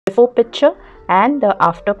before picture and the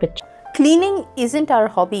after picture. Cleaning isn't our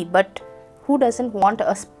hobby, but who doesn't want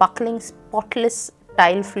a sparkling, spotless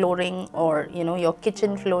tile flooring or your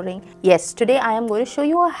kitchen flooring? Yes, today I am going to show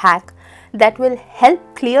you a hack that will help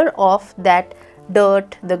clear off that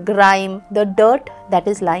dirt, the grime, the dirt that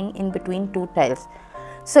is lying in between two tiles.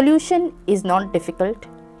 Solution is not difficult.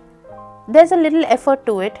 There's a little effort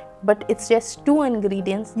to it, but it's just 2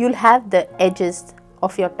 ingredients. You'll have the edges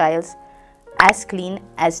of your tiles as clean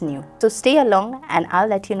as new. So stay along and I'll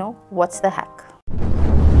let you know what's the hack.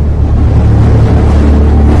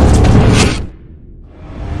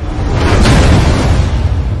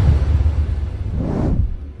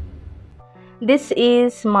 This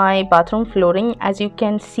is my bathroom flooring. As you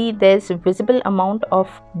can see, there's a visible amount of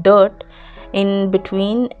dirt in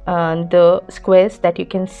between the squares that you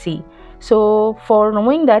can see. So for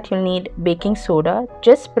knowing that, you'll need baking soda.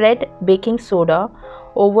 Just spread baking soda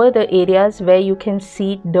over the areas where you can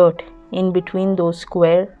see dirt in between those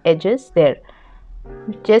square edges there.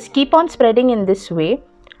 Just keep on spreading in this way,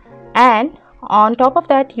 and on top of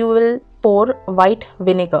that you will pour white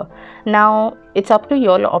vinegar. Now it's up to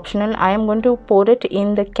you all, optional. I am going to pour it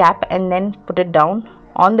in the cap and then put it down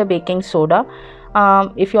on the baking soda.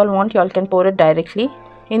 If you all want, you all can pour it directly.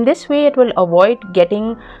 In this way it will avoid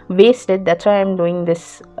getting wasted. That's why I am doing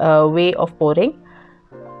this way of pouring.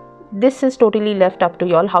 This is totally left up to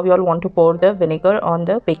you all, how you all want to pour the vinegar on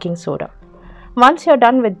the baking soda. Once you're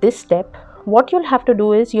done with this step, what you'll have to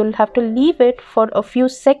do is you'll have to leave it for a few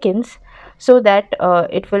seconds so that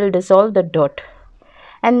it will dissolve the dirt.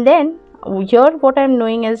 And then here what I'm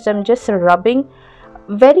doing is I'm just rubbing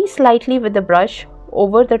very slightly with the brush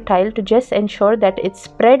over the tile to just ensure that it's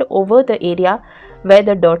spread over the area where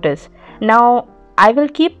the dirt is. Now I will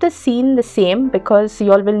keep the scene the same because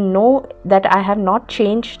you all will know that I have not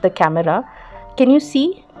changed the camera. Can you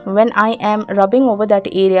see when I am rubbing over that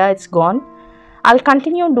area, it's gone? I'll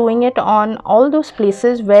continue doing it on all those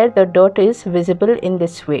places where the dirt is visible in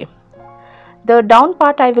this way. The down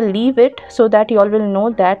part I will leave it so that you all will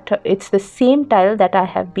know that it's the same tile that I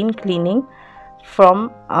have been cleaning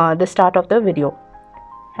from the start of the video.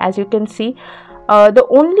 As you can see, the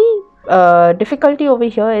only difficulty over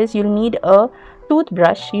here is you'll need a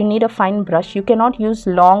toothbrush. You need a fine brush. You cannot use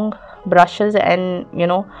long brushes and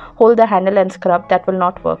hold the handle and scrub. That will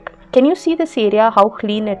not work. Can you see this area, how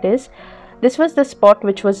clean it is? This was the spot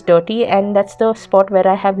which was dirty, and that's the spot where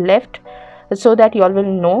I have left so that you all will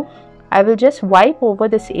know. I will just wipe over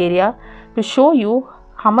this area to show you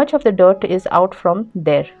how much of the dirt is out from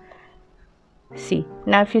there. See,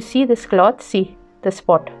 now if you see this cloth, see the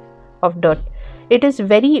spot of dirt. It is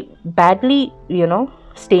very badly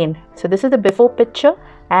stained. So this is the before picture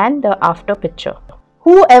and the after picture.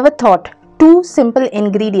 Whoever thought 2 simple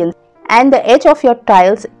ingredients and the edge of your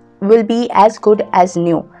tiles will be as good as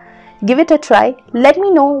new? Give it a try. Let me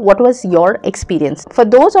know what was your experience. For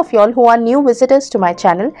those of y'all who are new visitors to my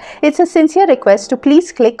channel, it's a sincere request to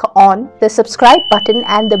please click on the subscribe button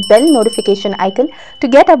and the bell notification icon to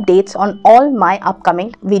get updates on all my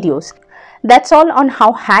upcoming videos. That's all on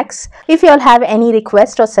how hacks. If you all have any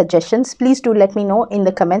requests or suggestions, please do let me know in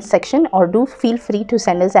the comments section, or do feel free to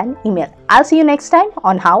send us an email. I'll see you next time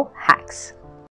on how hacks.